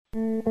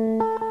'Tis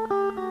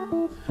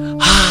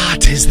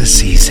the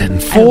season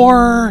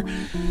for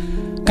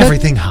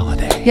everything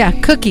holiday. Yeah,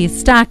 cookies,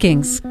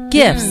 stockings,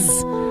 gifts,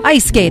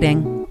 ice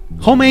skating.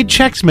 Homemade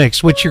Chex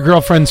Mix, which your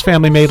girlfriend's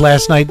family made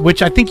last night,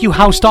 which I think you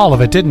housed all of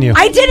it, didn't you?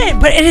 I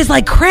didn't, but it is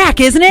like crack,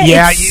 isn't it?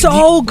 Yeah, it's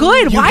so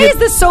good. Why is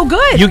this so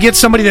good? You get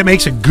somebody that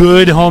makes a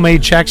good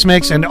homemade Chex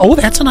Mix, and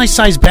that's a nice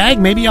size bag.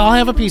 Maybe I'll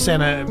have a piece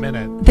in a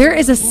minute. There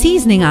is a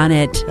seasoning on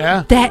it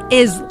that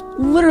is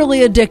literally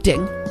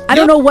addicting. I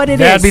don't know what it is.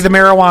 That'd be the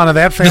marijuana.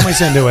 That family's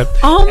into it.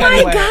 Oh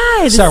my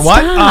God! Sorry,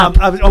 stop.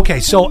 what?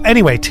 Okay, so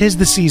anyway, 'tis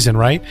the season,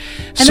 right?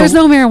 And there's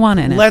no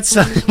marijuana in it.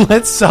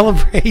 Let's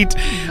celebrate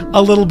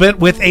a little bit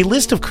with a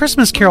list of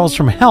Christmas carols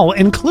from hell,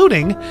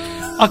 including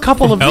a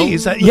couple of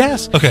these.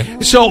 Yes. Okay.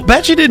 So,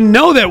 bet you didn't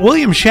know that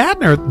William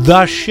Shatner,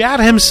 the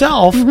Shat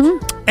himself,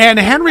 and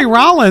Henry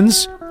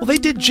Rollins. Well, they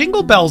did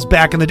Jingle Bells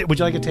back in the day. Would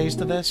you like a taste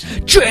of this?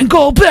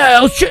 Jingle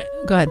Bells.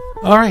 Go ahead.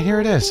 All right,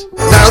 here it is.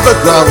 Now the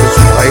drum is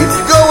played.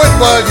 Go it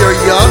while you're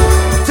young.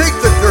 Take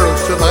the girls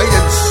tonight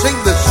and sing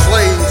the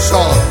sleighing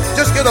song.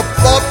 Just get a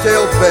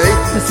bobtail bay.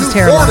 This is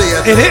terrible.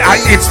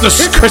 It's the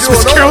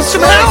Christmas carols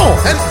from hell.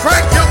 And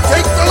Frank, you'll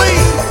take the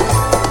lead.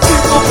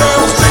 Jingle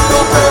bells,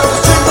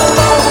 jingle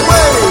all the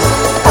way.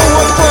 Oh,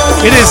 what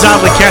fun It is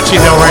oddly catchy,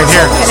 though, right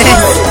here.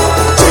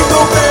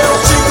 Jingle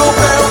bells, jingle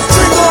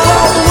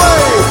all the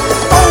way.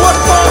 Oh, what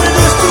fun it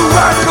is to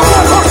ride in a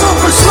one-horse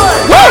open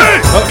sleigh.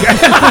 Okay.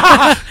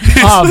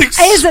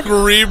 He's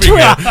screaming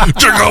at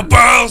Jingle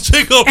Bells,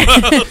 Jingle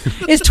Bells.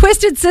 Is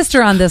Twisted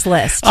Sister on this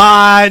list?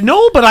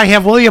 No, but I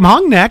have William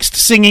Hung next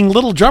singing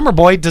Little Drummer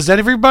Boy. Does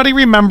everybody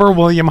remember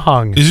William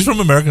Hung? Is he from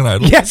American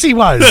Idol? Yes, he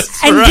was.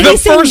 And right. did he The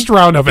sing first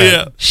round of it.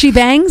 Yeah. She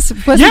Bangs?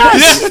 Was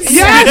Yes,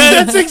 yes,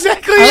 that's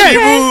exactly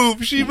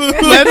it. She moved.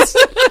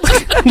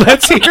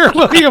 Let's hear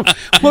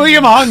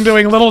William Hung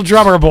doing Little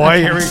Drummer Boy.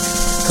 Here we go.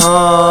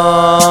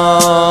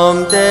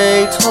 Come,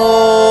 they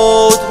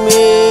told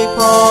me,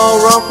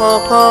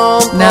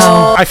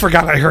 No. I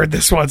forgot I heard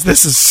this once.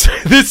 This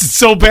is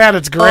so bad.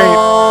 It's great.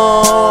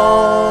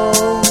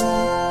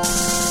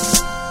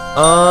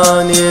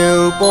 A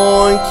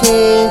newborn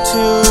king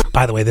to.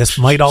 By the way, this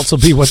might also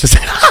be what this.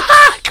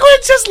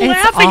 Quinn's just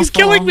laughing. He's awful.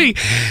 killing me.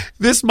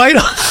 This might.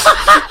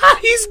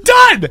 He's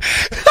done.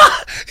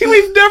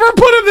 We've never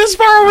put him this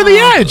far over the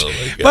edge.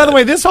 By the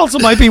way, this also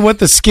might be what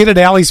the Skid and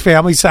Alley's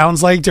family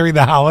sounds like during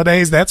the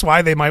holidays. That's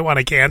why they might want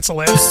to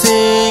cancel it.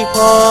 See,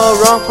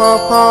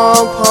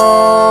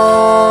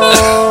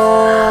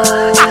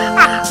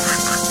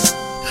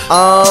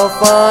 I'll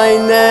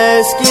find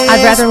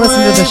I'd rather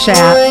listen to the Shat.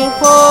 I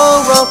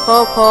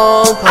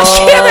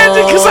can't end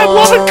it because I'm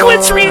loving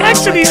Quinn's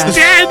reaction. He's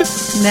dead.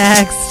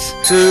 Next.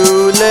 To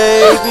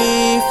lay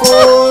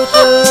before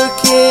the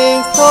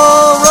king,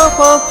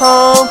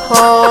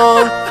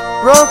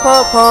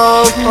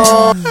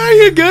 Are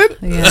you good?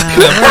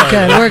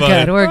 Yeah, we're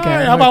good. All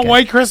right, how about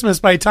White Christmas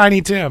by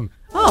Tiny Tim?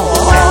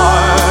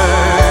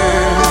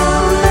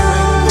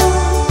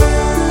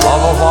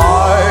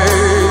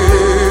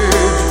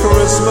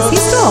 Is he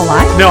still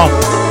alive? No.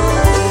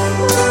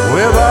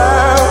 With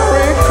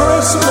every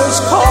Christmas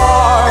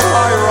card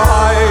I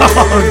write.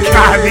 Oh,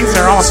 God, these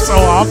are all so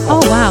awful.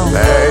 Oh, wow.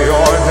 May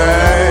your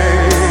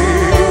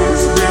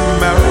days be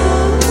merry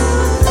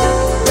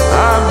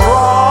and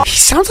bright. He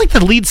sounds like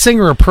the lead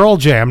singer of Pearl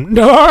Jam.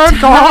 No, call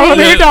I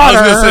me was daughter.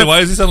 going to say, why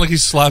does he sound like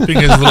he's slapping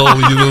his little...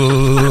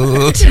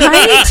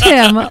 Tiny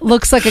Tim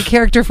looks like a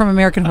character from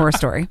American Horror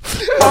Story.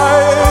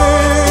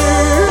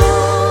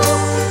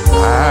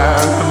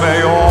 And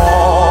may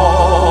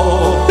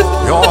all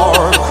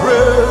your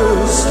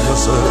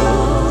Christmases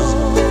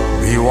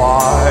be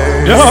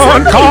white.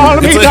 Don't call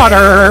me It's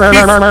daughter.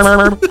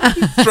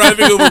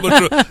 driving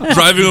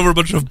over a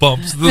bunch of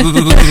bumps. He's the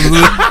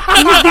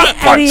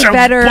Eddie Bunch of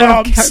Vedder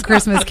bumps.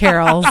 Christmas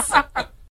carols.